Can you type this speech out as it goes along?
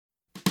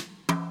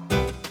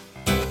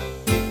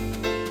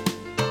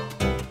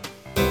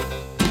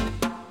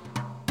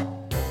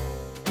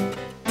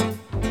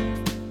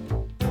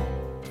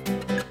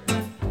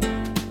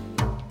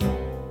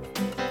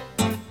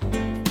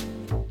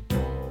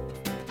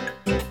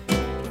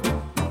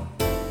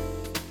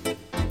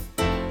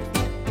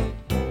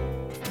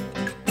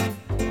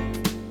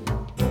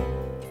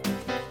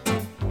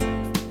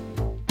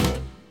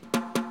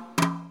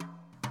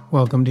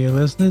Welcome, dear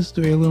listeners,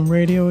 to Heirloom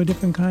Radio, a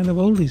different kind of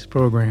oldies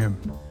program.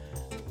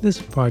 This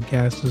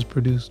podcast is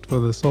produced for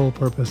the sole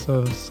purpose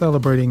of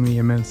celebrating the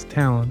immense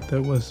talent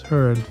that was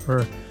heard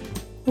for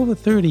over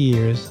 30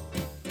 years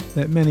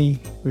that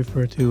many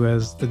refer to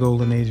as the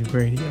golden age of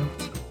radio,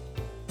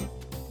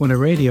 when a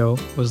radio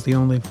was the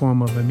only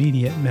form of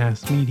immediate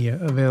mass media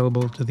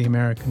available to the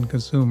American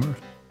consumer.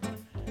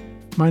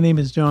 My name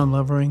is John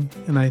Lovering,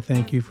 and I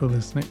thank you for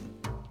listening.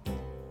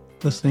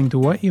 Listening to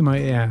what, you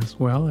might ask?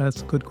 Well,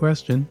 that's a good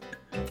question.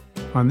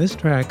 On this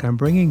track, I'm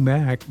bringing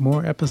back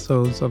more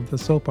episodes of the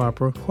soap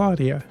opera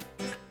Claudia.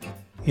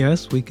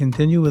 Yes, we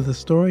continue with the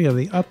story of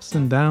the ups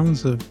and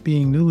downs of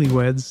being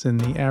newlyweds in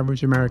the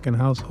average American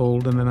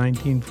household in the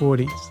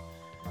 1940s.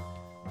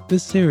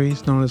 This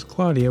series, known as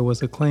Claudia,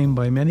 was acclaimed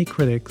by many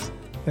critics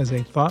as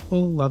a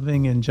thoughtful,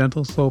 loving, and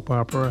gentle soap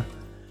opera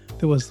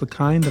that was the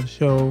kind of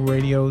show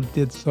radio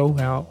did so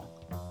well.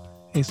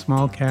 A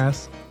small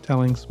cast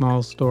telling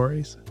small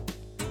stories.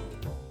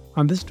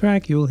 On this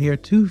track, you will hear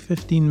two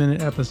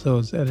 15-minute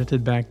episodes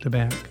edited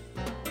back-to-back.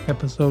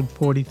 Episode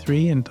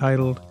 43,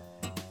 entitled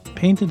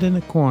Painted in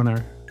a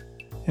Corner,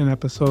 and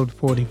Episode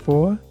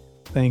 44,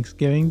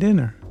 Thanksgiving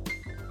Dinner.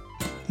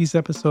 These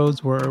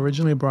episodes were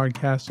originally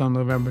broadcast on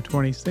November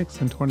 26th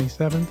and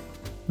 27th,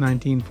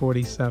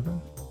 1947.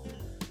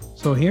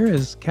 So here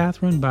is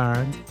Catherine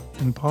Bard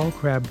and Paul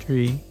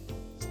Crabtree,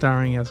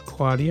 starring as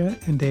Claudia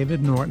and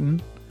David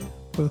Norton,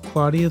 with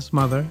Claudia's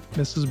mother,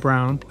 Mrs.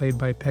 Brown, played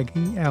by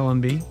Peggy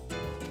Allenby,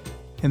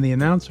 and the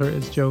announcer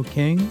is Joe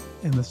King,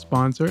 and the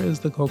sponsor is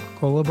the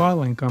Coca-Cola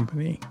Bottling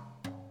Company.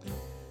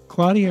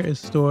 Claudia is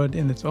stored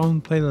in its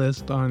own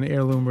playlist on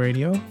Heirloom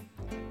Radio,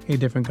 a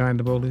different kind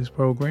of oldies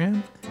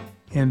program,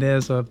 and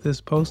as of this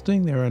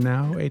posting, there are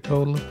now a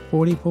total of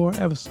 44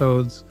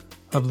 episodes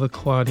of the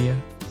Claudia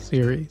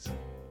series.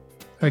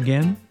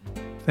 Again,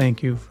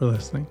 thank you for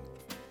listening.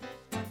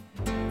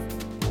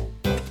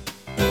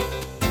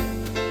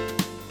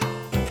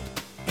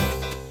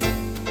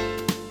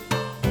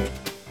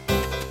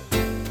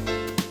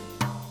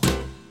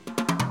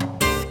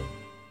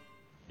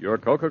 Your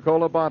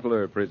Coca-Cola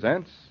bottler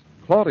presents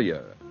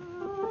Claudia.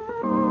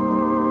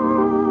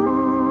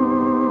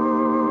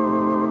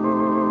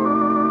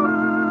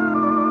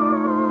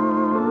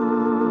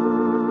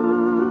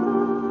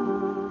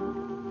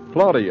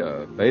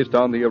 Claudia, based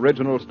on the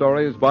original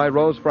stories by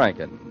Rose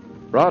Franken.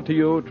 Brought to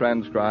you,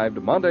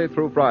 transcribed Monday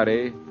through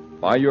Friday,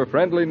 by your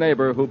friendly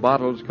neighbor who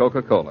bottles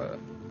Coca-Cola.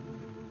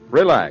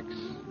 Relax,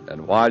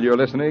 and while you're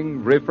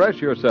listening,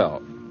 refresh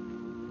yourself.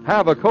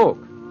 Have a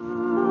Coke.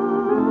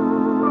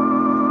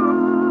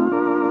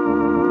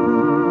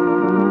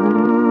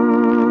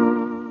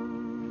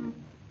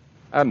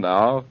 And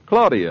now,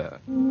 Claudia.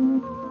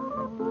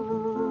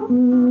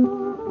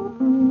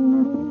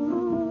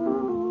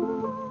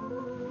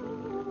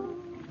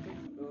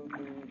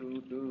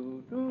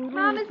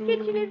 Mama's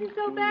kitchen isn't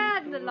so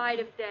bad in the light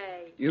of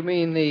day. You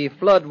mean the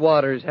flood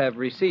waters have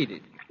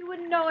receded? You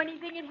wouldn't know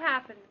anything had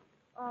happened.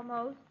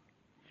 Almost.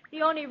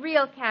 The only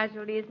real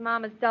casualty is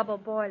Mama's double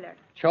boiler.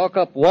 Chalk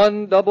up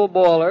one double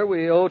boiler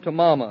we owe to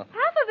Mama.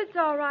 Half of it's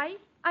all right.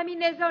 I mean,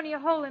 there's only a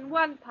hole in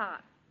one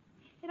pot.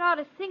 It ought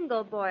to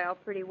single boil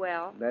pretty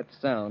well. That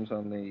sounds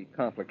on the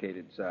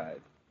complicated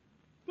side.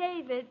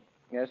 David.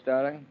 Yes,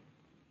 darling?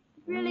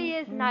 It really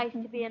is nice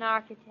to be an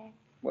architect.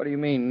 What do you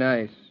mean,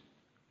 nice?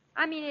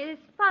 I mean, it is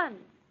fun.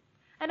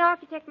 An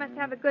architect must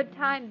have a good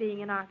time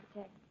being an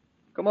architect.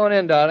 Come on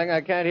in, darling.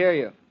 I can't hear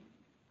you.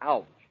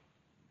 Ouch.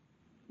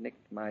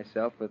 Nicked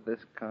myself with this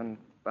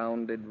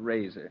confounded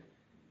razor.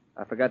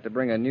 I forgot to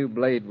bring a new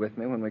blade with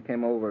me when we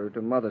came over to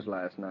Mother's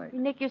last night. You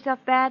nick yourself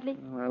badly?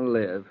 I'll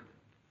live.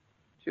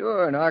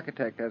 Sure, an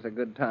architect has a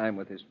good time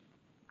with his...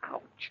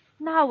 Ouch.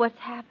 Now what's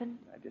happened?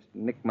 I just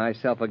nicked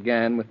myself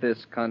again with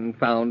this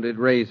confounded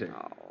razor.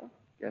 Oh.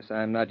 Guess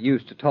I'm not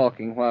used to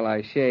talking while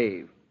I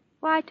shave.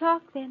 Why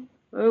talk then?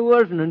 I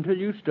wasn't until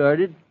you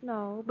started.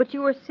 No, but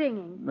you were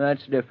singing.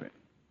 That's different.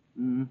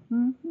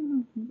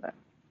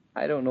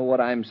 I don't know what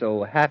I'm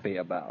so happy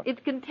about.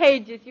 It's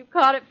contagious. You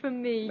caught it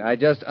from me. I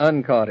just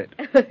uncaught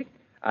it.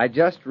 I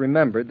just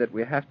remembered that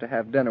we have to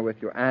have dinner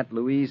with your Aunt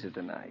Louisa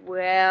tonight.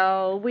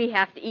 Well, we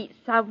have to eat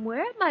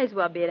somewhere. It might as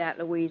well be at Aunt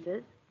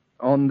Louisa's.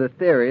 On the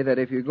theory that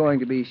if you're going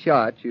to be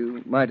shot,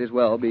 you might as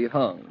well be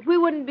hung. We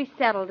wouldn't be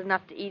settled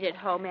enough to eat at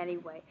home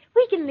anyway.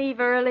 We can leave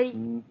early.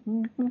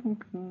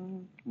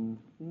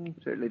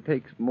 Certainly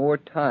takes more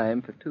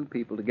time for two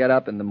people to get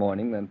up in the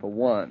morning than for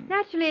one.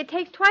 Naturally, it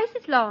takes twice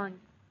as long.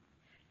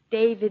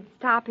 David,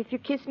 stop. If you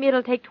kiss me,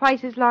 it'll take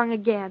twice as long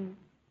again.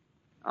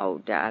 Oh,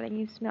 darling,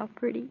 you smell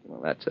pretty. Well,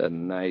 that's a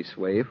nice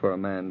way for a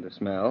man to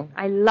smell.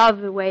 I love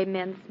the way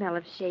men smell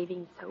of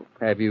shaving soap.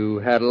 Have you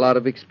had a lot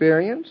of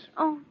experience?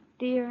 Oh,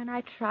 dear, and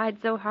I tried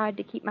so hard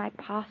to keep my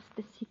past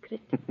a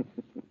secret.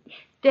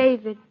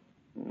 David,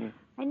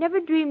 I never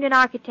dreamed an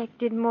architect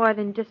did more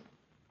than just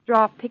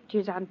draw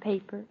pictures on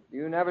paper.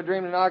 You never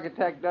dreamed an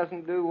architect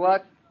doesn't do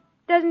what?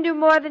 Doesn't do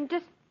more than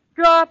just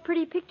draw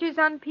pretty pictures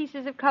on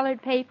pieces of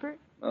colored paper.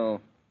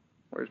 Oh,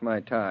 where's my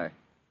tie?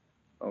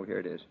 Oh, here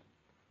it is.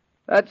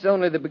 That's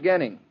only the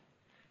beginning.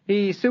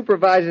 He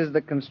supervises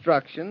the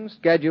construction,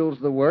 schedules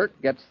the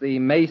work, gets the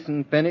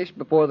mason finished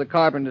before the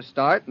carpenters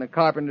start, and the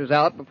carpenters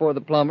out before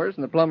the plumbers,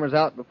 and the plumbers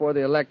out before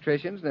the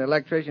electricians, and the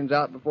electricians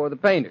out before the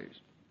painters.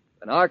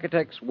 An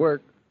architect's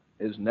work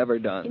is never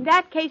done. In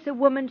that case, a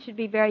woman should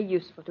be very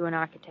useful to an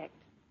architect.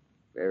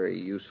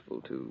 Very useful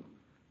to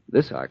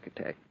this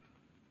architect.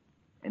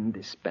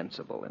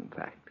 Indispensable, in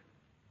fact.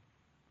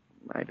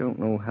 I don't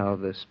know how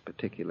this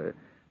particular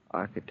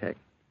architect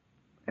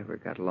ever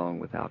got along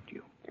without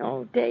you.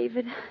 Oh,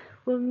 David,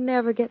 we'll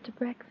never get to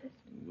breakfast.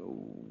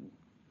 Oh,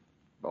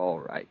 all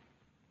right.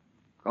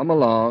 Come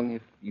along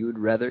if you'd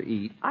rather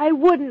eat. I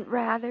wouldn't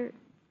rather.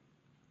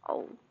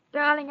 Oh,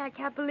 darling, I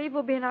can't believe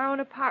we'll be in our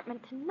own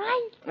apartment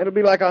tonight. It'll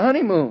be like a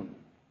honeymoon.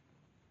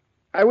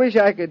 I wish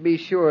I could be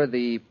sure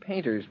the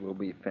painters will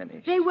be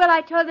finished. They will.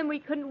 I told them we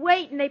couldn't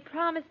wait, and they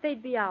promised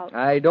they'd be out.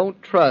 I don't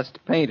trust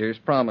painters'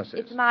 promises.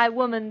 It's my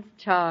woman's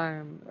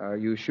charm. Are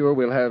you sure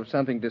we'll have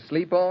something to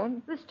sleep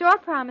on? The store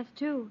promised,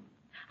 too.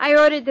 I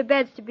ordered the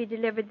beds to be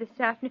delivered this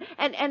afternoon,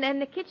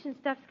 and the kitchen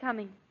stuff's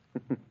coming.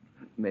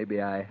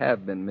 Maybe I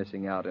have been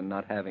missing out in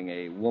not having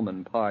a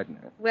woman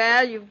partner.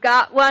 Well, you've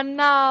got one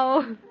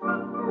now.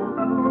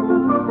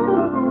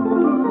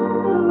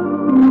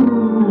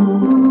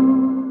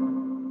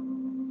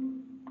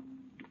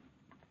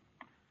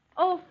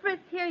 Oh,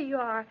 Fritz, here you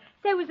are.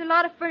 There was a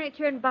lot of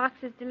furniture and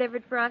boxes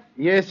delivered for us.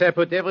 Yes, I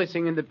put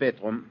everything in the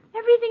bedroom.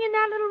 Everything in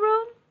that little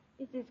room?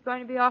 This is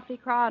going to be awfully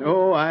crowded.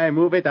 Oh, I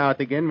move it out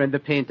again when the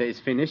painter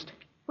is finished.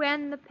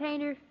 When the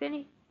painter's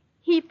finished?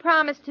 He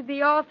promised to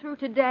be all through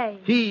today.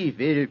 He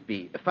will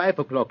be. 5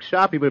 o'clock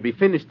sharp, he will be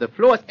finished the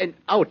floors and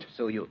out.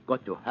 So you've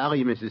got to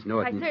hurry, Mrs. I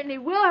Norton. certainly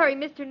will hurry.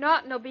 Mr.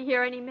 Norton will be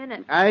here any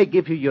minute. I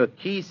give you your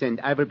keys,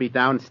 and I will be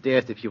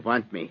downstairs if you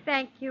want me.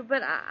 Thank you,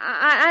 but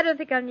I don't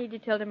think I'll need you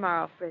till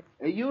tomorrow, Fritz.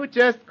 You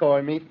just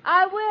call me.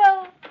 I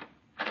will.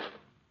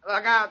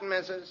 Look out,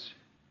 missus.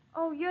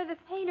 Oh, you're the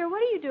painter.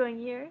 What are you doing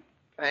here?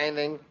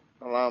 Painting.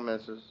 Hello,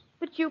 missus.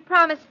 But you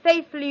promised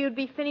faithfully you'd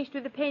be finished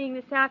with the painting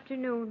this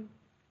afternoon.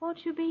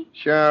 Won't you be?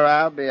 Sure,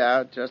 I'll be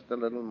out. Just a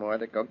little more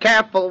to go.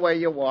 Careful where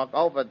you walk.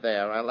 Over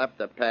there. I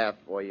left a path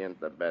for you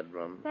into the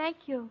bedroom. Thank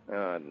you.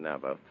 Oh, it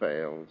never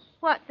fails.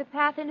 What, the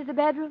path into the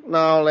bedroom?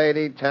 No,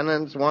 lady.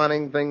 Tenants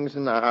wanting things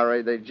in a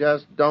hurry. They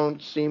just don't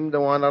seem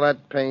to want to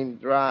let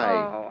paint dry.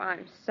 Oh,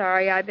 I'm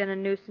sorry I've been a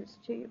nuisance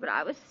to you, but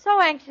I was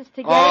so anxious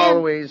to get in.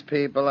 Always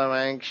people are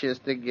anxious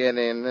to get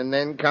in, and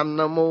then come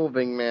the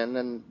moving men,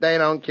 and they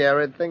don't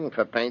care a thing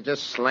for paint.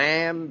 Just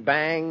slam,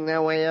 bang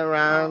their way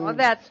around. Oh,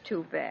 that's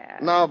too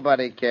bad.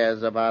 Nobody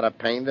cares about a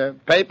painter.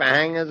 Paper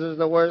hangers is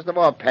the worst of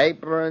all.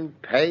 Paper and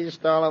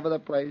paste all over the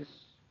place.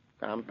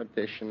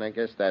 Competition, I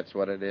guess that's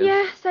what it is.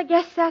 Yes, I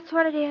guess that's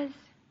what it is.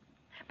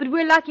 But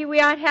we're lucky we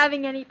aren't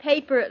having any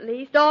paper, at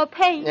least. All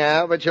paint.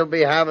 Yeah, but you'll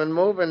be having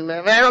moving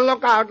men. Hey,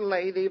 look out,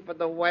 lady, for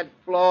the wet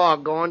floor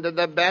going to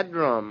the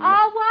bedroom.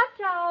 Oh,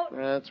 watch out.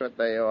 That's what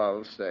they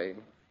all say.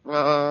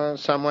 Oh,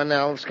 someone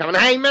else coming.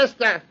 Hey,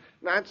 mister!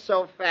 Not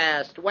so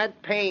fast.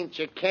 Wet paint.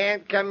 You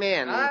can't come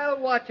in.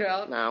 I'll watch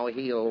out. Now,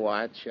 he'll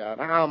watch out.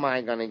 How am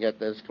I going to get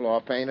this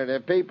floor painted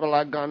if people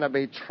are going to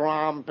be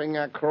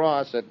tromping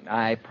across it?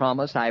 I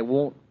promise I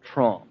won't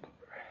tromp.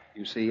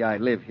 You see, I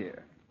live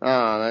here.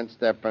 Oh, that's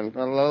different.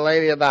 Well, the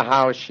lady of the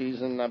house, she's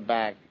in the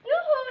back.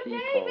 Yoo-hoo,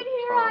 People David,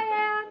 here tromping.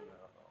 I am.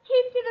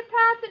 Keep to the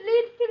path that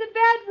leads to the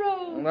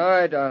bedroom. All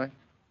right, darling.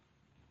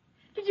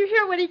 Did you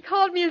hear what he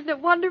called me? Isn't it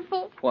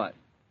wonderful? What?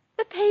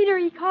 The painter,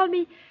 he called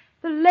me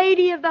the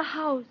lady of the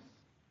house.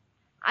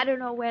 I don't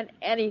know when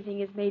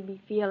anything has made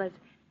me feel as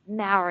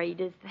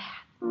married as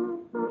that.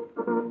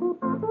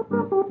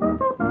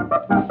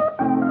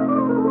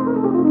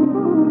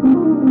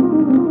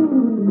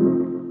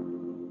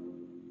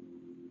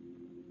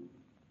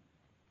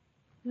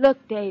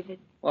 Look, David.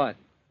 What?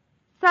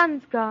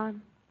 Sun's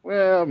gone.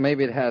 Well,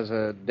 maybe it has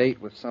a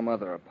date with some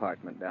other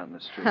apartment down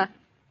the street.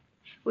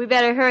 We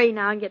better hurry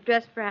now and get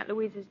dressed for Aunt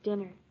Louisa's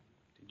dinner.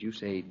 Did you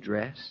say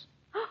dress?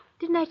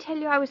 Didn't I tell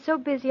you I was so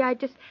busy?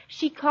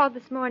 She called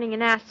this morning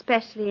and asked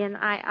specially, and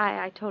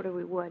I told her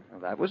we would.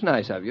 Well, that was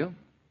nice of you.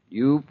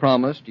 You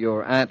promised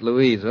your Aunt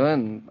Louisa,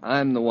 and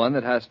I'm the one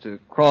that has to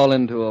crawl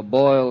into a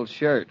boiled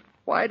shirt.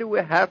 Why do we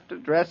have to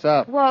dress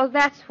up? Well,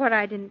 that's what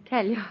I didn't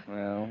tell you.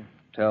 Well,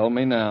 tell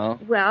me now.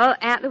 Well,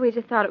 Aunt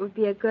Louisa thought it would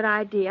be a good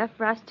idea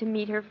for us to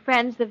meet her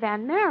friends, the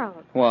Van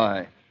Merrills.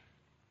 Why?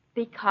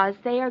 Because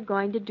they are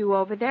going to do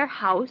over their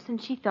house, and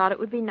she thought it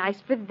would be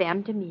nice for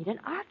them to meet an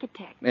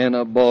architect. In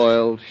a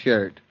boiled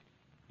shirt.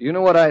 You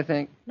know what I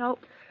think?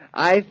 Nope.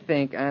 I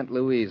think Aunt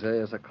Louisa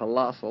is a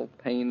colossal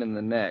pain in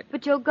the neck.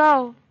 But you'll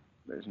go.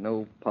 There's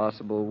no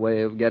possible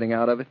way of getting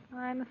out of it?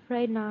 I'm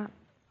afraid not.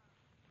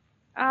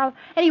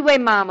 Anyway,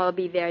 Mama will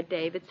be there,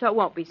 David, so it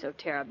won't be so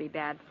terribly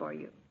bad for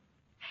you.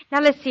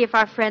 Now let's see if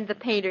our friend the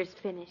painter's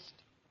finished.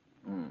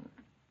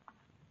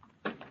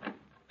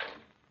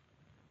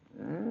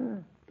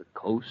 The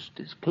coast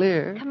is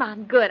clear. Come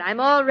on, good. I'm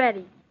all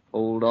ready.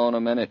 Hold on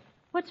a minute.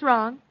 What's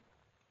wrong?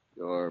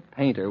 Your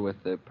painter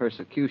with the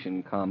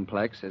persecution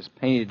complex has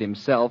painted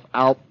himself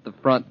out the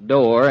front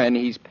door, and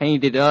he's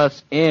painted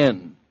us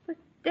in.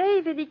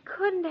 David, he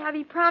couldn't have.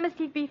 He promised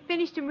he'd be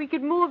finished and we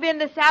could move in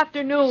this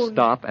afternoon.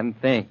 Stop and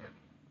think.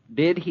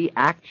 Did he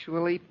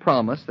actually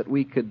promise that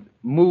we could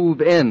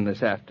move in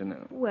this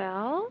afternoon?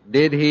 Well,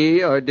 Did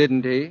he or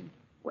didn't he?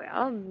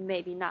 well,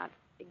 maybe not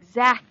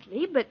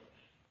exactly, but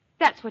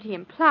that's what he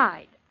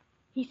implied.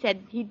 He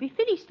said he'd be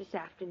finished this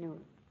afternoon.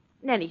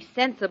 And any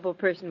sensible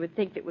person would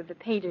think that with the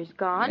painters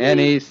gone...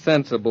 Any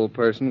sensible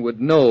person would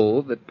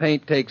know that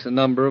paint takes a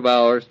number of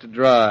hours to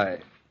dry.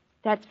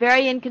 That's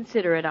very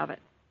inconsiderate of it.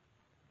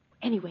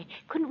 Anyway,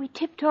 couldn't we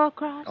tiptoe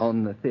across?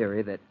 On the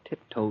theory that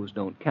tiptoes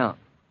don't count.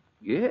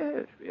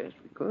 Yes,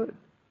 we could.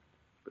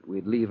 But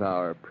we'd leave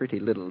our pretty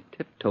little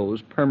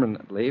tiptoes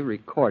permanently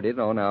recorded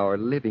on our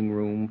living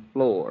room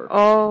floor.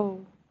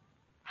 Oh.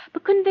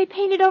 But couldn't they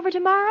paint it over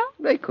tomorrow?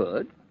 They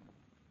could.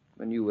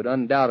 And you would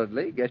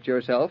undoubtedly get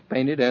yourself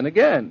painted in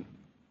again.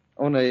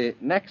 Only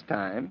next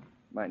time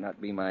might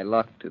not be my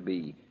luck to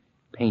be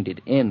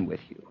painted in with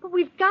you. But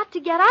we've got to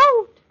get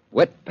out.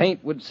 Wet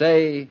paint would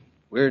say,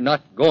 we're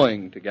not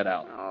going to get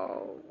out.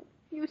 Oh,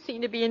 you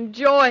seem to be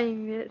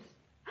enjoying this.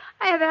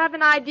 I have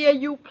an idea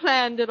you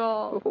planned it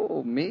all.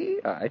 Oh, me?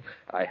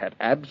 I had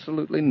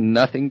absolutely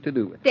nothing to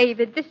do with it.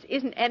 David, this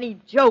isn't any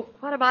joke.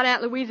 What about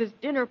Aunt Louisa's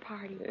dinner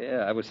party?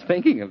 Yeah, I was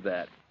thinking of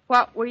that.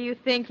 What were you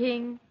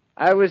thinking?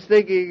 I was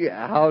thinking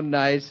how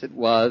nice it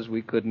was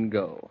we couldn't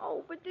go.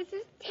 Oh, but this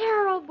is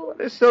terrible.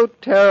 What is so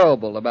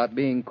terrible about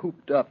being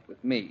cooped up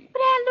with me?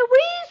 But Aunt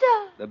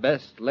Louisa! The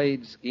best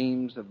laid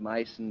schemes of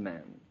mice and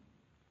men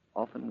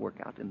often work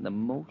out in the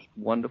most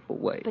wonderful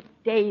way. But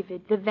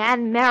David, the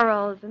Van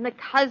Merrills and the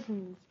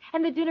cousins,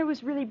 and the dinner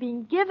was really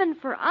being given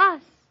for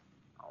us.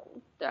 Oh,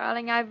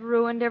 darling, I've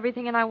ruined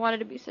everything, and I wanted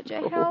to be such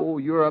a help. Oh,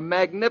 you're a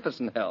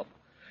magnificent help.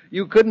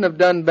 You couldn't have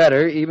done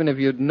better even if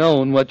you'd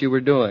known what you were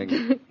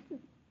doing.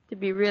 To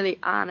be really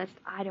honest,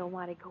 I don't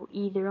want to go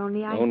either,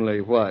 only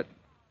Only what?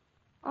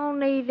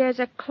 Only there's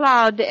a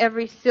cloud to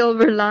every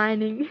silver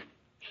lining.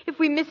 If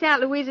we miss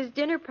Aunt Louisa's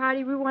dinner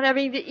party, we won't have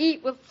anything to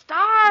eat. We'll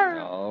starve.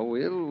 No,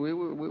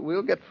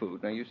 we'll get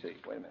food. Now, you see.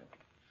 Wait a minute.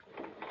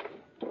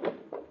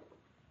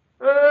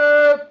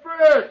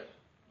 Fritz!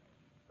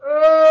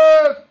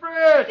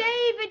 Fritz!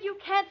 David, you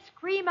can't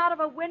scream out of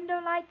a window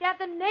like that.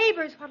 The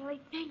neighbors, what'll they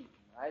think?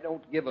 I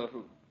don't give a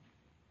hoot.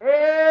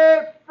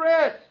 Hey,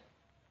 Fritz!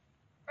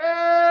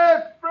 Hey,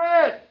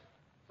 Fritz!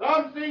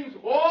 Something's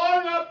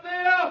wrong up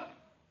there?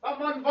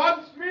 Someone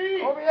wants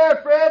me? Over here,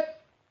 Fritz.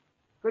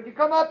 Could you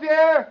come up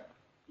here?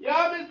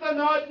 Yeah, Mr.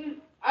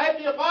 Norton. I'll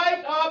be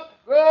right up.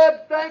 Good,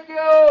 thank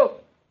you.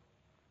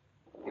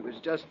 He was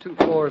just 2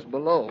 floors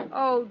below.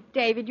 Oh,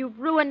 David, you've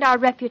ruined our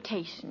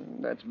reputation.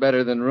 That's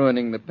better than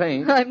ruining the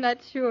paint. I'm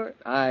not sure.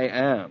 I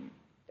am.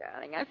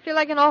 Darling, I feel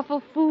like an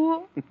awful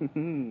fool.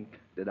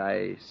 Did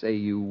I say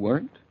you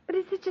weren't? But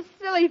it's such a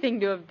silly thing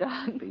to have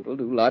done. People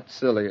do lots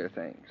sillier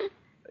things.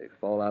 They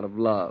fall out of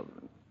love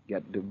and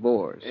get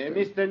divorced.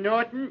 Mr.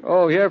 Norton?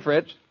 Oh, here,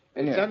 Fritz.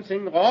 In Is here.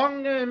 something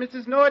wrong,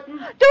 Mrs. Norton?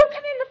 Don't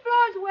come in, the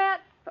floor's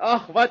wet.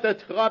 Oh, what a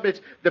trouble.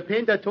 The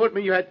painter told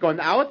me you had gone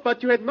out,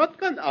 but you had not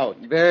gone out.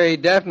 Very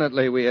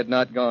definitely we had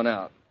not gone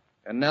out.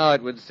 And now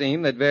it would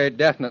seem that very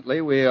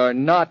definitely we are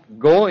not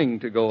going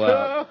to go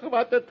out. Oh,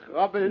 what a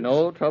trouble.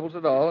 No troubles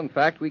at all. In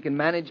fact, we can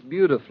manage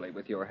beautifully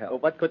with your help. Oh,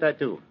 what could I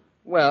do?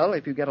 Well,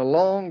 if you get a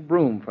long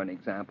broom, for an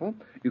example,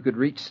 you could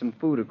reach some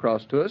food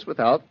across to us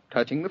without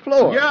touching the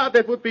floor. Yeah,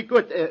 that would be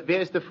good.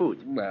 Where's the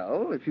food?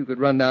 Well, if you could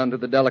run down to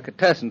the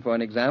delicatessen, for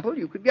an example,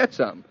 you could get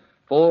some.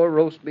 4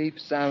 roast beef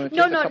sandwiches.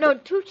 No.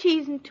 2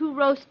 cheese and 2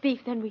 roast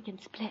beef, then we can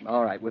split.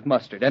 All right, with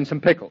mustard and some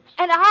pickles.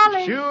 And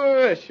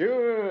olives.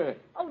 Sure.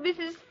 Oh, this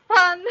is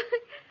fun.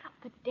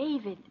 But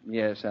David.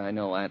 Yes, I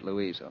know, Aunt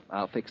Louisa.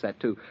 I'll fix that,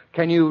 too.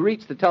 Can you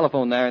reach the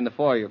telephone there in the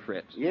foyer,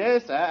 Fritz?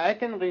 Yes, I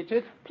can reach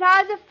it.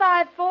 Plaza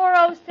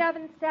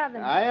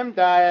 54077. I am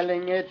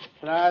dialing it.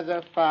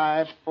 Plaza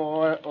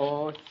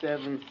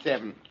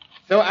 54077.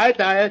 So I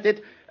dialed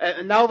it.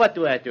 Now what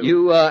do I do?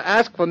 You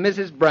ask for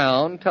Mrs.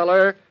 Brown. Tell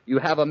her you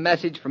have a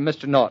message from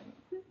Mr. Norton.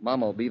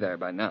 Mama will be there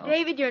by now.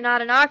 David, you're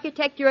not an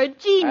architect. You're a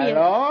genius.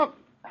 Hello,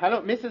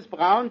 Mrs.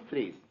 Brown,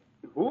 please.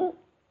 Who?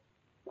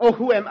 Oh,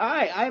 who am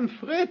I? I'm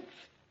Fritz.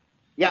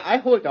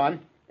 Yeah, hold on.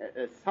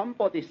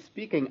 Somebody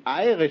speaking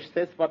Irish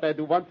says what I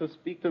do want to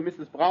speak to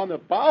Mrs. Brown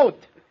about.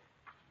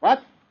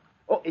 What?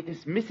 Oh, it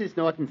is Mrs.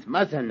 Norton's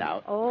mother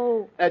now.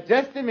 Oh.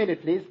 Just a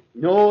minute, please.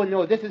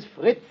 No, this is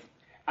Fritz.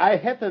 I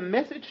have a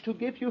message to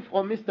give you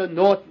from Mr.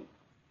 Norton.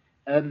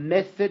 A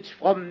message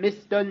from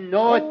Mr.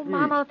 Norton. Oh,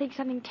 Mama will think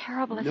something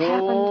terrible has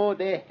happened. No,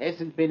 there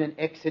hasn't been an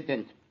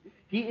accident.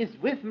 He is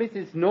with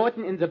Mrs.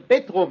 Norton in the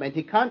bedroom, and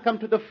he can't come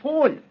to the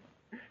phone.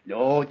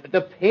 No,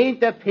 the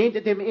painter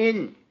painted him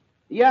in.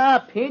 Yeah,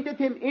 painted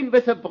him in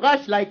with a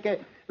brush like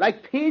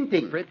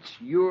painting. Fritz,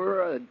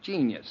 you're a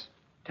genius.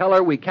 Tell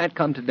her we can't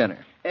come to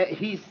dinner.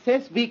 He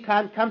says we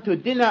can't come to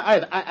dinner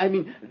either. I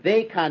mean,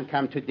 they can't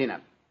come to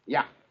dinner.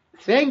 Yeah.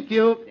 Thank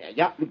you.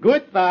 Yeah,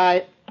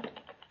 goodbye.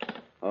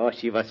 Oh,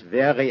 she was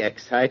very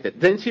excited.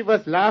 Then she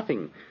was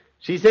laughing.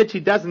 She said she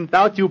doesn't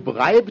doubt you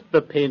bribed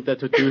the painter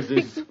to do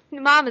this.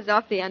 Mama's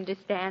awfully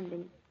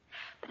understanding.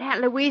 But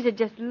Aunt Louisa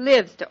just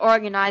lives to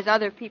organize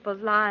other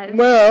people's lives.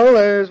 Well,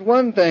 there's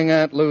one thing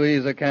Aunt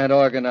Louisa can't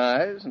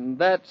organize, and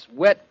that's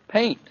wet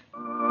paint.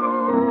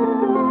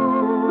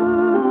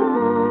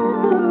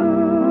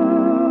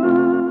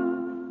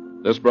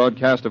 This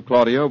broadcast of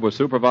Claudia was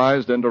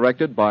supervised and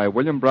directed by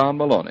William Brown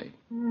Maloney.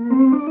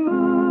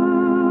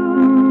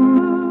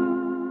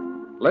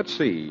 Let's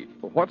see,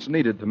 what's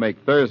needed to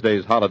make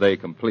Thursday's holiday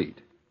complete?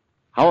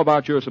 How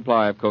about your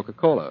supply of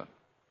Coca-Cola?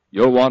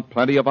 You'll want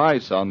plenty of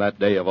ice on that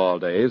day of all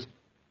days.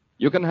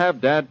 You can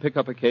have Dad pick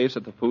up a case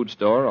at the food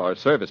store or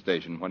service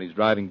station when he's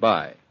driving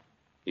by.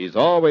 He's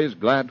always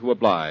glad to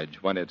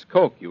oblige when it's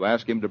Coke you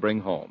ask him to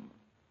bring home.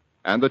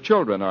 And the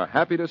children are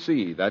happy to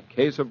see that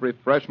case of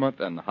refreshment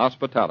and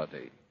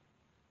hospitality.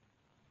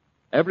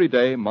 Every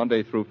day,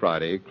 Monday through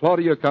Friday,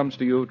 Claudia comes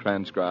to you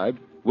transcribed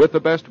with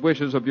the best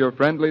wishes of your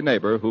friendly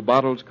neighbor who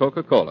bottles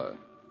Coca-Cola.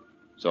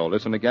 So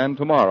listen again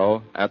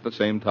tomorrow at the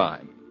same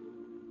time.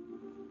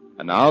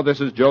 And now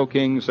this is Joe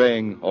King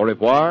saying au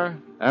revoir,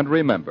 and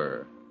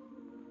remember,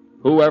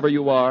 whoever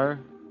you are,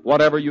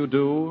 whatever you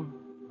do,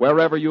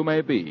 wherever you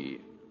may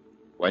be,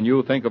 when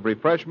you think of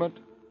refreshment,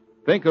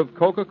 think of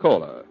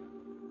Coca-Cola.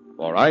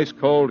 For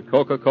ice-cold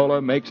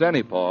Coca-Cola makes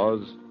any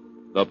pause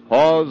the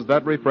pause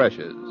that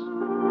refreshes.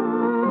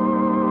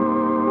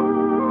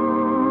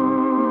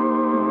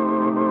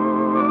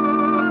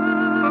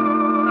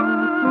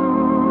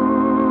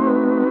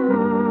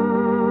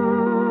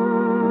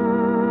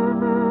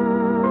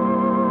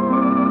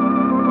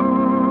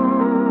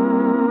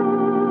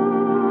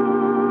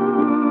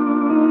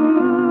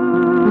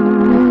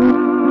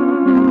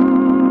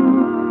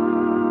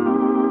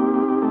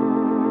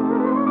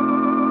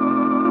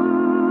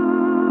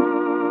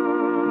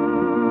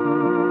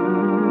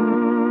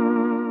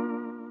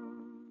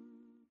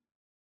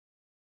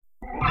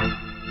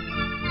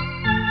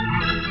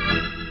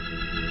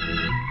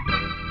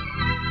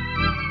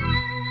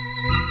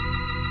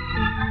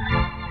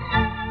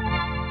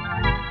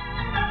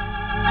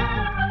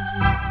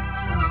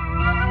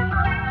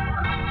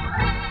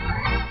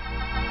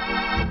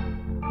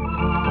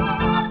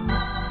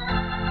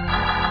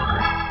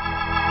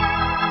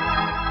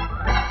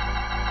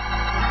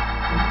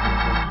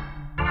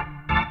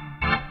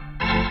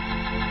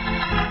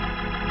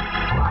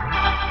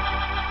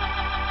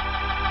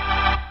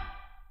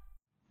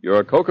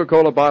 Your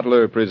Coca-Cola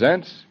bottler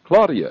presents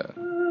Claudia.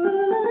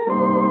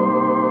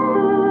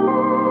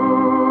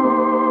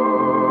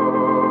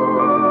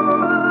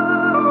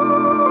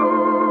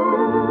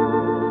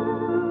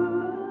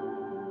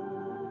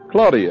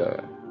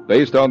 Claudia,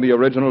 based on the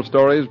original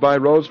stories by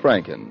Rose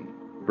Franken.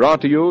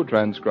 Brought to you,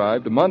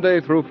 transcribed Monday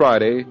through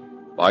Friday,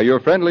 by your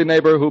friendly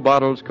neighbor who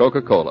bottles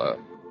Coca-Cola.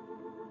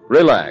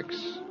 Relax,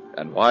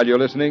 and while you're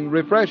listening,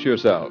 refresh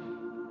yourself.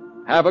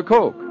 Have a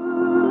Coke.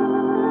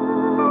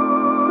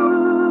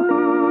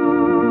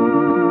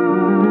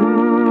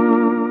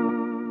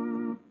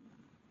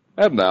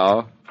 And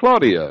now,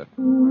 Claudia.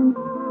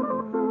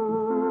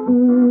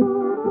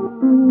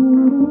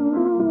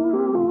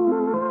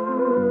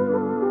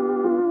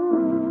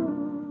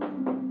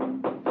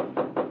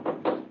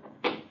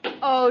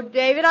 Oh,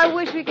 David, I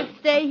wish we could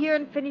stay here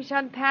and finish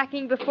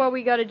unpacking before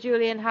we go to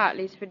Julian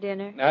Hartley's for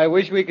dinner. I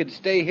wish we could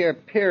stay here,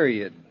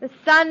 period. The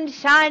sun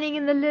shining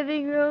in the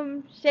living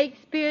room,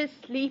 Shakespeare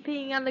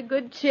sleeping on the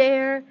good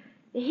chair.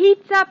 The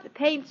heat's up, the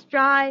paint's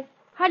dry,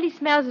 hardly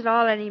smells at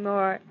all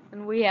anymore,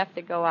 and we have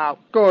to go out.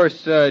 Of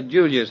course,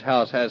 Julia's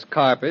house has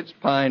carpets,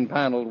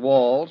 pine-paneled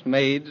walls,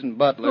 maids, and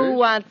butlers. Who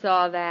wants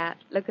all that?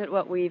 Look at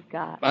what we've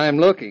got. I'm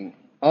looking.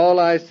 All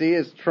I see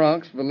is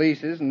trunks,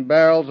 valises, and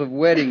barrels of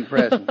wedding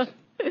presents.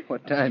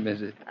 What time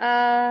is it?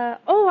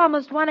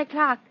 Almost 1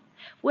 o'clock.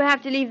 We'll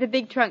have to leave the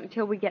big trunk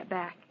until we get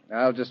back.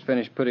 I'll just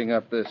finish putting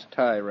up this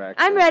tie rack.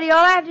 I'm ready.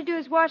 All I have to do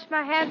is wash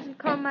my hands and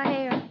comb my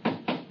hair.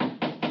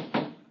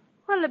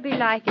 What'll it be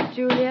like at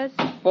Julia's?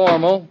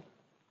 Formal.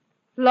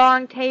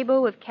 Long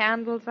table with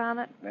candles on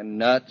it. And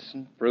nuts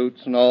and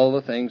fruits and all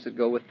the things that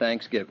go with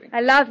Thanksgiving.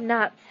 I love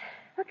nuts.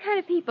 What kind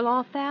of people?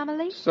 All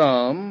family?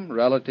 Some,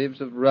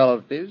 relatives of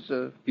relatives,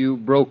 a few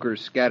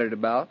brokers scattered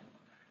about.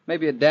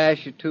 Maybe a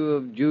dash or two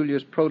of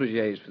Julia's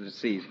protégés for the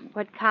season.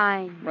 What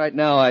kind? Right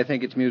now, I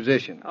think it's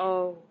musicians.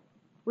 Oh.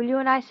 Will you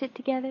and I sit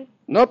together?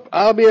 Nope,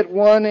 I'll be at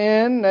one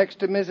end next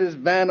to Mrs.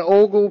 Van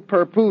Ogle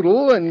per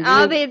Poodle, and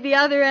I'll be at the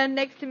other end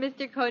next to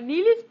Mr.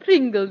 Cornelius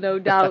Pringle, no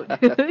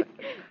doubt.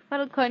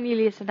 What'll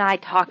Cornelius and I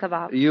talk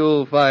about?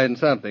 You'll find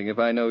something if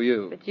I know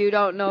you. But you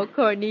don't know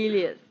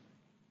Cornelius.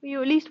 Will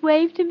you at least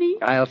wave to me?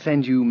 I'll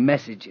send you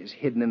messages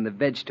hidden in the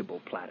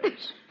vegetable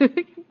platters.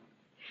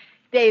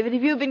 David,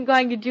 have you been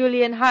going to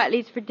Julian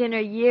Hartley's for dinner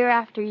year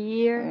after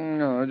year?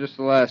 No, just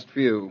the last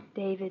few.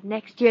 David,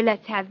 next year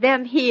let's have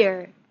them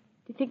here. Do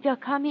you think they'll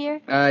come here?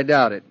 I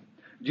doubt it.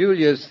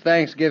 Julia's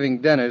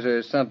Thanksgiving dinners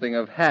are something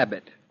of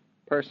habit.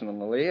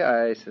 Personally,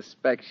 I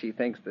suspect she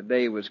thinks the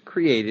day was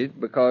created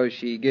because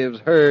she gives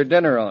her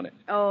dinner on it.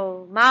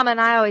 Oh, Mom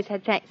and I always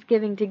had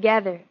Thanksgiving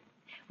together.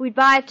 We'd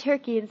buy a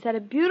turkey and set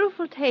a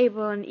beautiful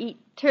table and eat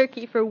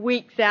turkey for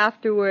weeks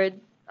afterward.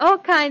 All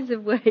kinds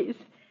of ways. It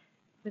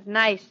was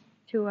nice,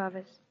 2 of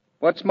us.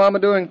 What's Mama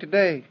doing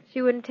today?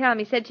 She wouldn't tell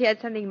me. Said she had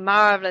something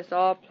marvelous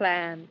all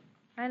planned.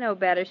 I know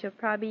better. She'll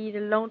probably eat a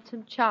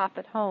lonesome chop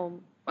at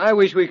home. I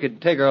wish we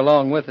could take her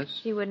along with us.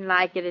 She wouldn't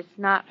like it. It's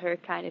not her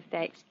kind of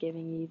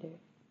Thanksgiving either.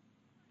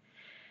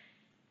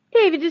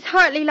 David, does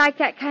Hartley like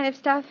that kind of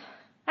stuff?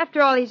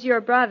 After all, he's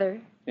your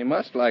brother. He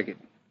must like it.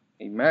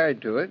 He's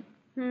married to it.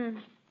 Hmm.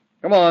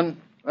 Come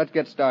on, let's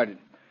get started.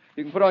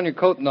 You can put on your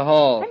coat in the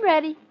hall. I'm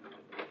ready.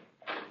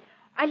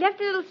 I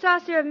left a little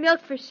saucer of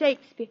milk for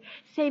Shakespeare.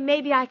 Say,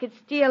 maybe I could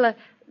steal a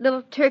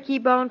little turkey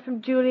bone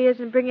from Julia's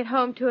and bring it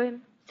home to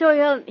him.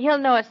 So he'll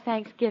know it's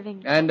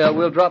Thanksgiving. And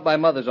we'll drop by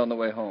Mother's on the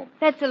way home.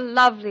 That's a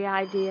lovely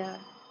idea.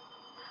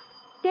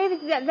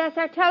 David, that's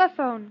our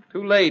telephone.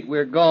 Too late,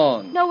 we're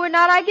gone. No, we're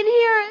not. I can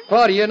hear it.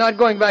 Claudia, you're not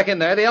going back in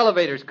there. The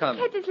elevator's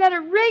coming. Can't just let it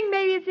ring.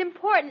 Maybe it's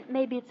important.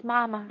 Maybe it's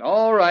Mama.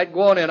 All right,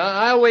 go on in.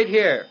 I'll wait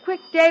here. Quick,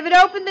 David,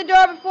 open the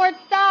door before it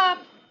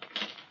stops.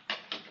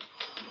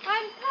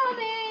 I'm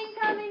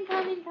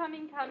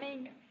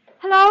coming.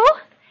 Hello?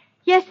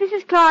 Yes, this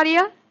is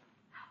Claudia.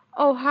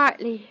 Oh,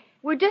 Hartley,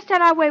 we're just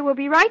on our way. We'll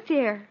be right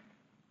there.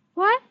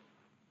 What?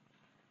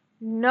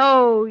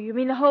 No, you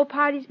mean the whole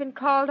party's been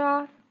called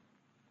off?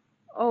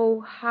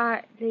 Oh,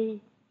 Hartley.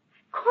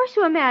 Of course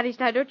we'll manage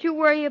now. Don't you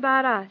worry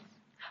about us.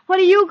 What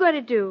are you going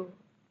to do?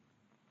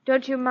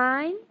 Don't you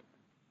mind?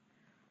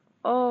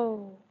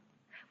 Oh.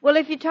 Well,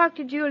 if you talk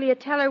to Julia,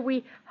 tell her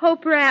we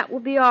hope her aunt will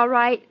be all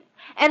right.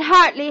 And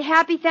Hartley,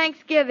 happy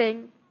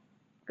Thanksgiving.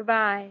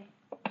 Goodbye.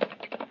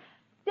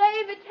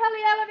 David, tell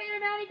the elevator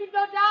man he can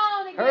go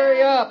down again.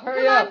 Hurry up.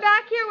 Come on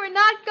back here. We're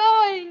not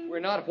going. We're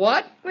not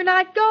what? We're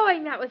not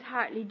going. That was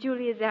Hartley.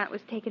 Julia's aunt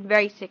was taken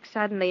very sick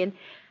suddenly, and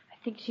I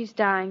think she's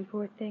dying,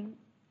 poor thing.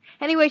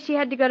 Anyway, she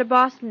had to go to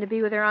Boston to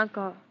be with her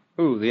uncle.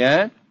 Who, the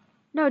aunt?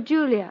 No,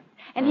 Julia.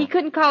 And he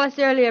couldn't call us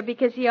earlier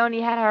because he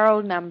only had our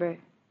old number.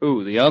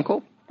 Who, the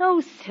uncle?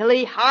 No,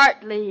 silly,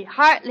 Hartley.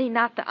 Hartley,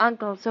 not the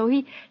uncle. So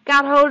he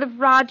got hold of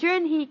Roger,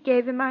 and he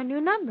gave him our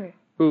new number.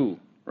 Who,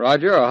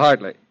 Roger or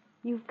Hartley?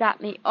 You've got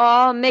me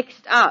all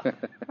mixed up.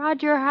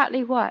 Roger or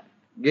Hartley what?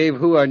 Gave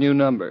who our new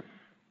number?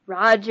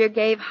 Roger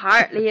gave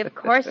Hartley, of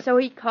course, so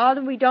he called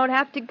and we don't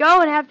have to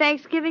go and have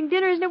Thanksgiving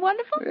dinner. Isn't it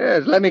wonderful?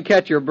 Yes, let me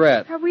catch your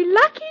breath. Are we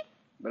lucky?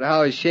 But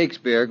how is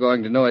Shakespeare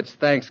going to know it's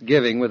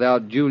Thanksgiving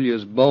without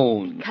Julia's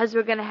bones? Because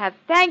we're going to have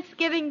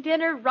Thanksgiving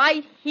dinner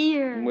right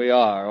here. We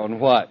are. On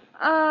what?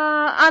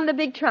 On the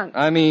big trunk.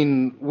 I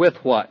mean,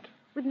 with what?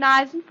 With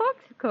knives and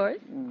forks, of course.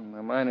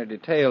 A minor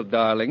detail,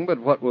 darling, but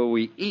what will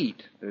we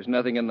eat? There's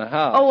nothing in the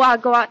house. Oh, I'll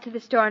go out to the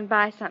store and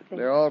buy something.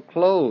 They're all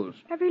closed.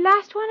 Every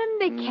last one of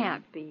them? They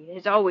can't be.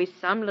 There's always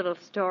some little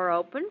store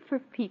open for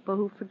people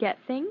who forget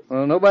things.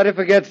 Well, nobody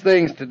forgets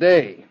things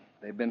today.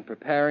 They've been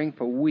preparing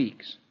for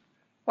weeks.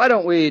 Why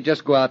don't we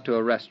just go out to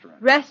a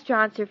restaurant?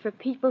 Restaurants are for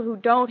people who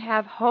don't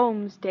have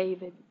homes,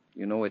 David.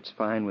 You know it's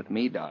fine with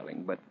me,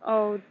 darling, but...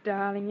 Oh,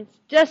 darling, it's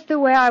just the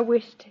way I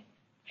wished it.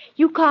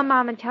 You call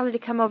Mom and tell her to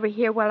come over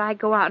here while I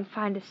go out and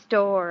find a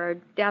store or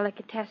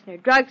delicatessen or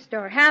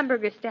drugstore,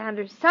 hamburger stand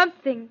or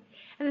something.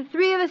 And the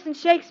 3 of us and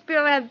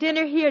Shakespeare will have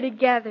dinner here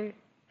together.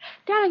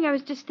 Darling, I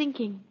was just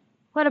thinking,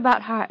 what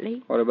about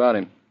Hartley? What about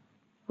him?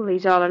 Well,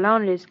 he's all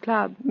alone at his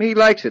club. He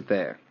likes it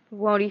there.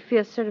 Won't he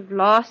feel sort of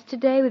lost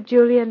today with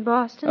Julia in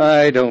Boston?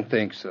 I don't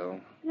think so.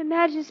 And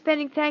imagine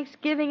spending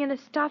Thanksgiving in a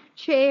stuffed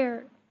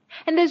chair.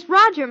 And there's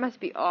Roger. It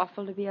must be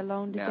awful to be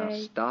alone today. Now,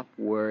 stop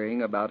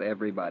worrying about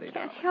everybody.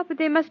 Can't help it.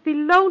 They must be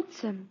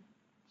lonesome.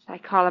 Should I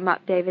call him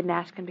up, David, and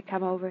ask him to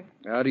come over?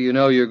 How do you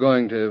know you're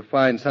going to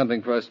find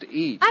something for us to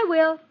eat? I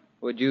will.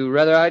 Would you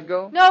rather I'd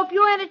go? Nope,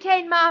 you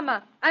entertain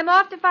Mama. I'm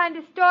off to find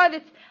a store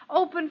that's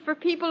open for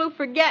people who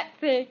forget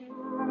things.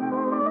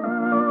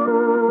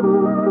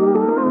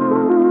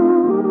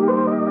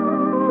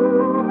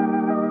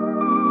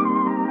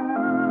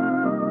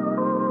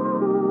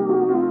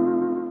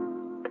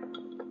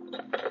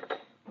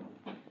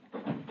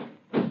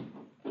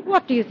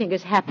 What do you think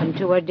has happened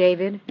to her,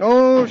 David?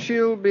 Oh,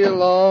 she'll be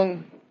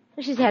along.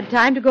 She's had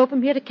time to go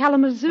from here to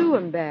Kalamazoo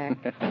and back.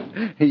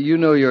 You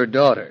know your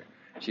daughter.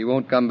 She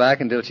won't come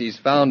back until she's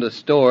found a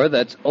store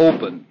that's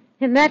open.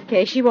 In that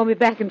case, she won't be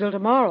back until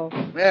tomorrow.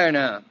 There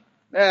now.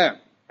 There.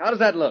 How does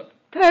that look?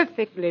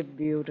 Perfectly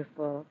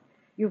beautiful.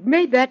 You've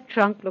made that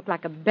trunk look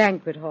like a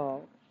banquet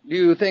hall. Do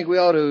you think we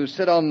ought to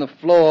sit on the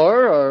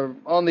floor or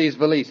on these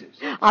valises?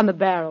 On the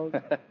barrels.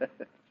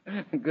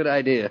 Good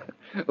idea.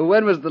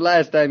 When was the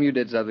last time you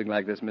did something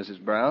like this, Mrs.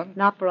 Brown?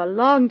 Not for a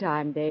long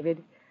time,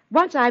 David.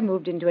 Once I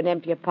moved into an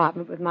empty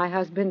apartment with my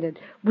husband, and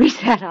we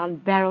sat on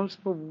barrels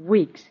for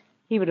weeks.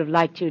 He would have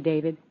liked you,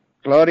 David.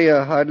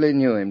 Claudia hardly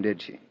knew him,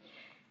 did she?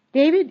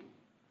 David,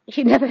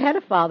 she never had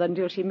a father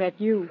until she met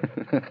you.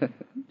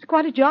 It's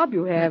quite a job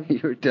you have.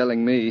 You're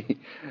telling me.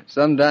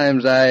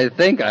 Sometimes I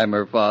think I'm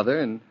her father,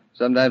 and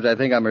sometimes I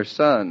think I'm her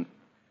son.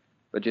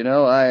 But you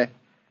know, I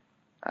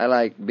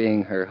like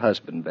being her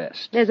husband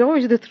best. There's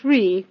always the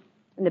 3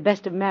 in the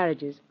best of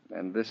marriages.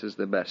 And this is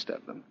the best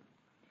of them.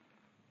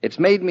 It's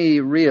made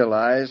me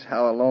realize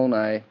how alone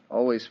I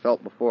always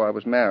felt before I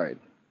was married.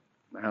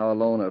 How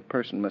alone a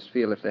person must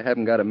feel if they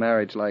haven't got a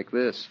marriage like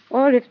this.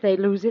 Or if they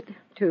lose it,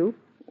 too.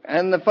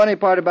 And the funny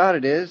part about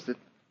it is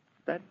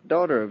that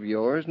daughter of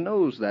yours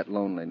knows that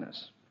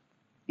loneliness,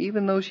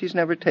 even though she's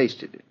never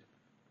tasted it.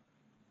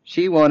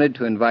 She wanted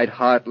to invite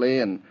Hartley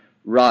and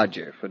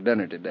Roger for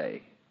dinner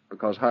today,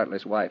 because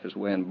Hartley's wife is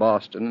away in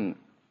Boston, and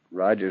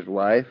Roger's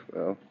wife,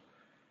 well,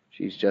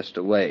 she's just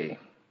away.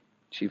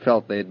 She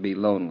felt they'd be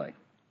lonely.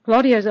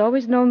 Claudia's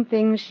always known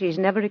things she's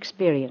never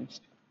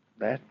experienced.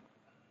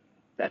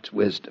 That's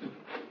wisdom.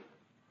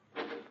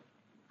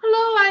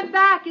 Hello, I'm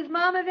back. Is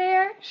Mama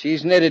there?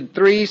 She's knitted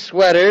 3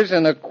 sweaters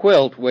and a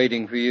quilt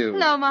waiting for you.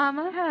 Hello,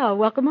 Mama. Hal,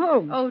 welcome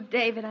home. Oh,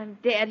 David, I'm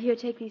dead. Here,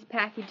 take these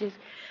packages.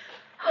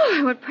 Oh,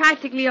 I went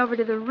practically over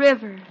to the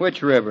river.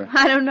 Which river?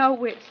 I don't know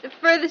which. The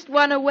furthest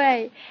one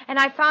away. And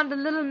I found a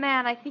little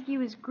man. I think he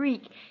was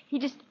Greek. He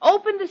just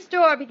opened the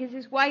store because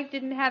his wife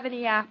didn't have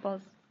any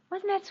apples.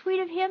 Wasn't that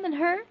sweet of him and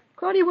her?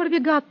 Claudia, what have you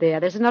got there?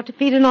 There's enough to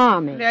feed an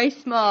army. Very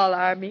small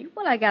army.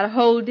 Well, I got a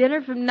whole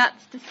dinner from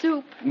nuts to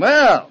soup.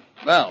 Well,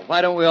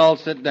 why don't we all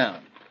sit down?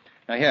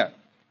 Now,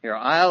 here,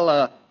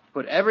 I'll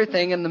put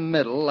everything in the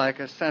middle like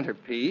a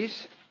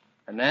centerpiece,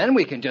 and then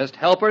we can just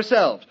help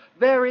ourselves.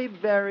 Very,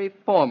 very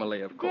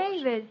formally, of course.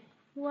 David,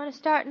 you want to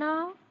start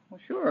now?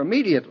 Well, sure,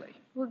 immediately.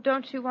 Well,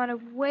 don't you want to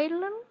wait a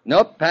little?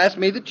 Nope, pass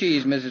me the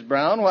cheese, Mrs.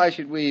 Brown. Why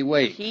should we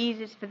wait?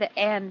 Cheese is for the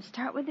end.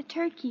 Start with the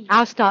turkey.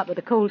 I'll start with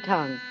the cold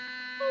tongue.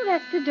 Oh,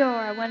 that's the door.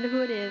 I wonder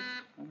who it is.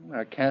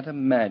 I can't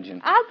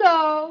imagine. I'll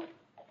go.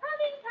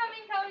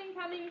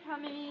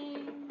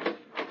 Coming.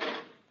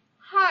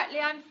 Hartley,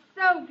 I'm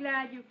so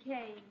glad you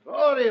came.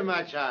 Gloria,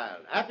 my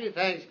child. Happy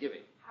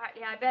Thanksgiving.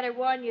 Hartley, I better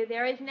warn you,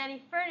 there isn't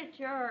any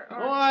furniture or...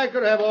 Oh, I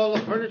could have all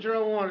the furniture I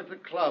want at the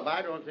club.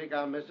 I don't think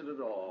I'll miss it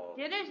at all.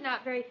 Dinner's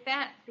not very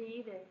fancy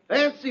either.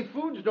 Fancy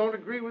foods don't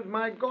agree with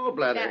my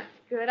gallbladder. That's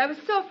good. I was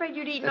so afraid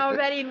you'd eaten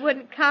already and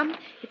wouldn't come.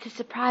 It's a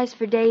surprise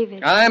for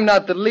David. I'm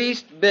not the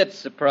least bit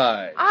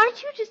surprised.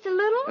 Aren't you just a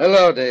little?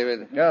 Hello,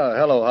 David. Oh,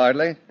 hello,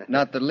 Hartley.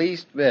 Not the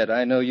least bit.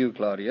 I know you,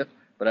 Claudia,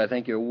 but I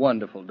think you're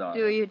wonderful, darling.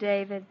 Do you,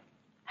 David?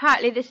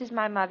 Hartley, this is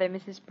my mother,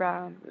 Mrs.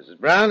 Brown. Mrs.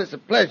 Brown, it's a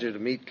pleasure to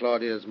meet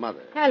Claudia's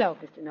mother. Hello,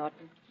 Mr.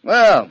 Norton.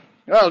 Well,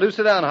 do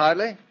sit down,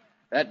 Hartley.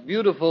 That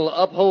beautiful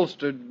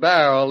upholstered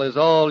barrel is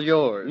all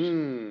yours.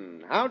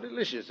 How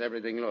delicious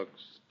everything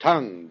looks.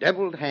 Tongue,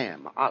 deviled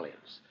ham,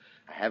 olives.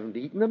 I haven't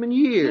eaten them in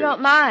years. You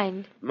don't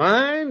mind?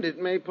 Mind?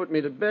 It may put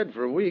me to bed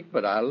for a week,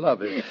 but I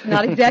love it.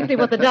 Not exactly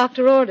what the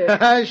doctor ordered.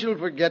 I shall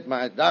forget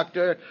my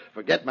doctor,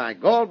 forget my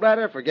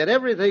gallbladder, forget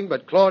everything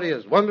but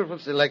Claudia's wonderful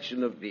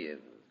selection of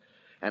viands.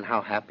 And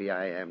how happy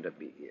I am to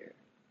be here.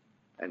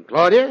 And,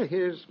 Claudia,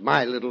 here's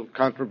my little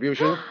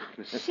contribution.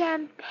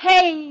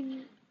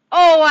 Champagne.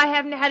 Oh, I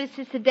haven't had it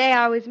since the day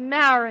I was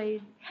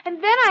married. And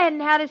then I hadn't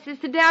had it since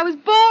the day I was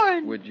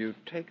born. Would you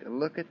take a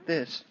look at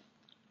this?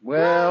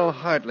 Well,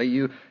 Hartley,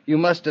 you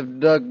must have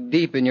dug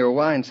deep in your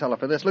wine cellar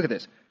for this. Look at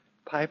this.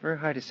 Piper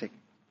Heidesick,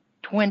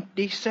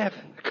 27.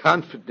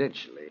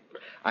 Confidentially,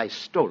 I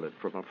stole it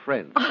from a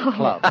friend at the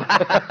club.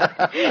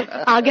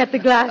 I'll get the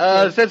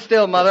glasses. Sit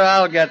still, Mother.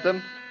 I'll get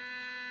them.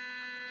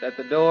 At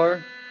the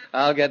door.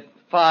 I'll get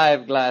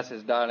 5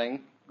 glasses,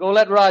 darling. Go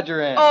let Roger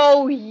in.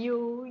 Oh,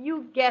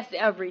 you guess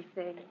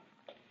everything.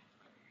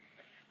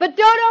 But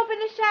don't open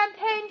the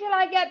champagne till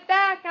I get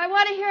back. I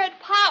want to hear it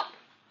pop.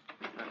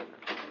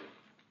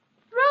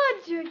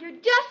 Roger, you're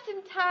just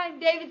in time.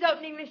 David's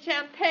opening the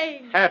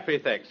champagne. Happy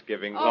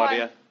Thanksgiving,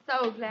 Claudia.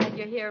 Oh, I'm so glad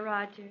you're here,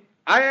 Roger.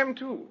 I am,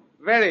 too.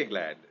 Very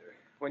glad.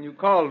 When you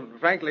called,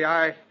 frankly,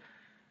 I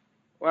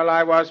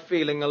was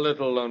feeling a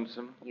little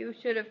lonesome. You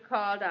should have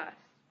called us.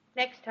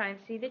 Next time,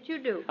 see that you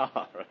do.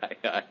 All right,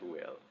 I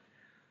will.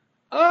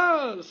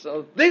 Oh,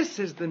 so this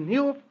is the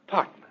new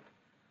apartment.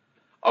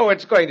 Oh,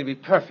 it's going to be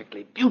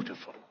perfectly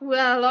beautiful.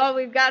 Well, all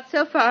we've got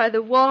so far are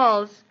the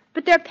walls.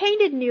 But they're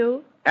painted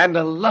new. And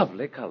a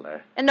lovely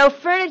color. And no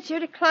furniture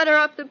to clutter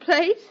up the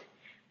place.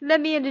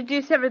 Let me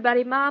introduce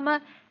everybody,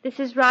 Mama. This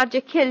is Roger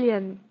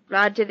Killian.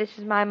 Roger, this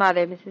is my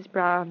mother, Mrs.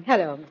 Brown.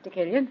 Hello, Mr.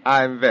 Killian.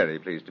 I'm very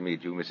pleased to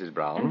meet you, Mrs.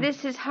 Brown. And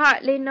this is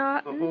Hartley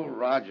Norton. Oh,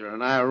 Roger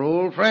and I are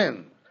old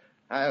friends.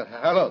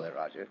 Hello there,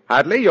 Roger.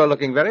 Hartley, you're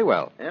looking very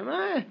well. Am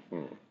I?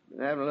 Been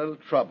having a little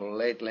trouble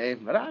lately,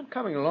 but I'm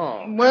coming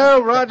along.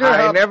 Well, Roger,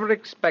 I never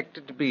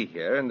expected to be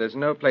here, and there's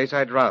no place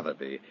I'd rather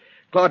be.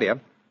 Claudia,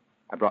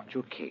 I brought you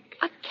a cake.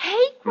 A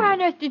cake? Where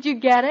on earth did you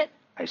get it?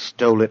 I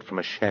stole it from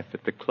a chef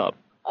at the club.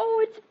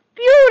 Oh, it's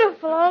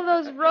beautiful, all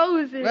those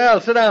roses.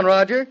 Well, sit down,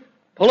 Roger.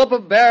 Pull up a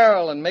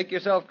barrel and make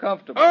yourself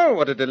comfortable. Oh,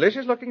 what a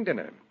delicious-looking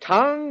dinner.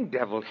 Tongue,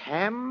 deviled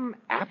ham,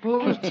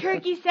 apples. And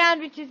turkey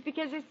sandwiches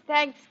because it's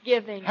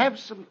Thanksgiving. Have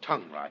some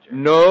tongue, Roger.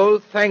 No,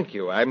 thank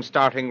you. I'm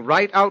starting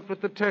right out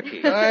with the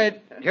turkey. All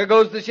right, here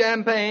goes the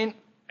champagne.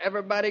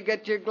 Everybody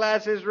get your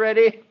glasses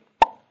ready.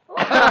 Oh,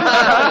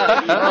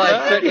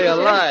 it's certainly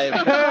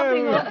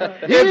alive.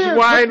 Here's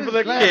wine for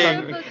the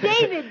king.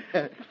 David,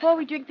 before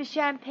we drink the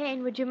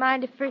champagne, would you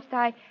mind if first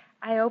I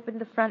opened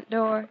the front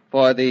door?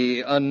 For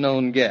the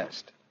unknown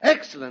guest.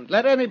 Excellent.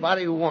 Let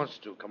anybody who wants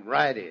to come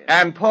right in.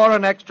 And pour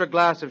an extra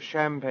glass of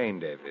champagne,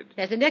 David.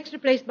 There's an extra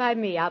place by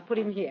me. I'll put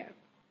him here.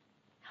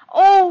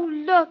 Oh,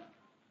 look.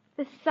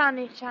 The sun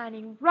is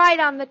shining right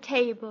on the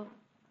table.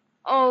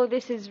 Oh,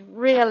 this is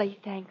really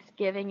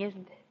Thanksgiving,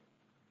 isn't it?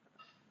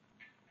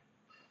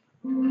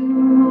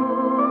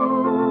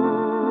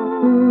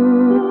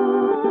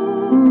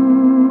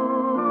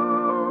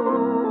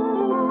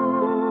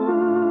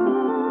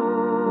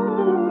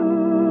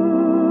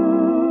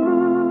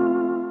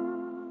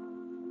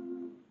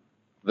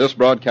 This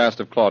broadcast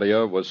of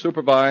Claudia was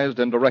supervised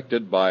and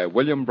directed by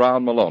William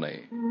Brown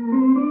Maloney.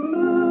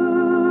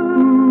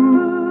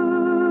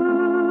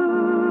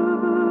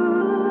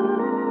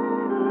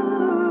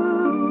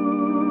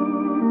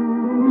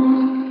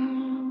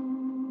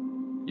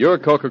 Your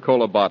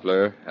Coca-Cola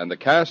bottler and the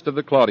cast of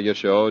the Claudia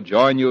Show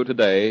join you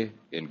today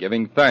in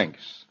giving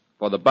thanks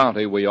for the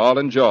bounty we all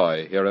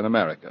enjoy here in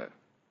America.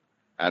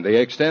 And they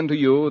extend to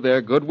you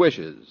their good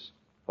wishes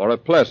for a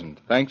pleasant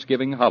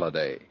Thanksgiving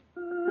holiday.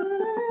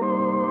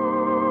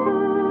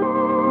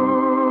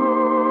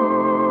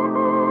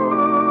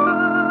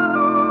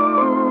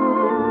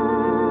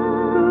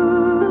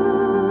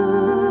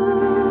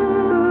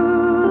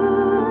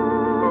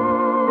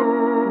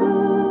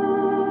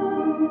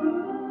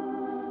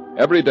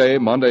 Every day,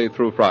 Monday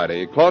through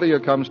Friday, Claudia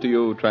comes to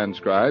you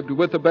transcribed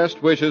with the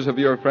best wishes of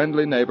your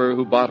friendly neighbor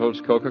who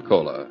bottles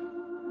Coca-Cola.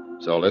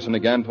 So listen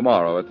again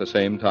tomorrow at the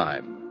same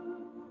time.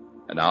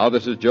 And now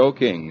this is Joe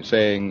King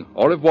saying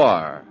au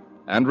revoir,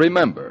 and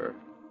remember,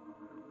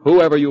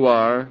 whoever you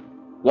are,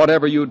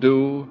 whatever you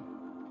do,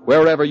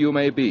 wherever you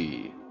may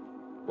be,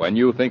 when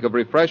you think of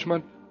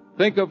refreshment,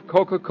 think of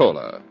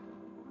Coca-Cola.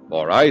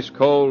 For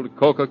ice-cold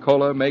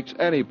Coca-Cola makes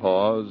any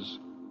pause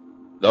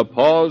the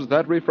pause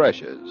that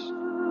refreshes.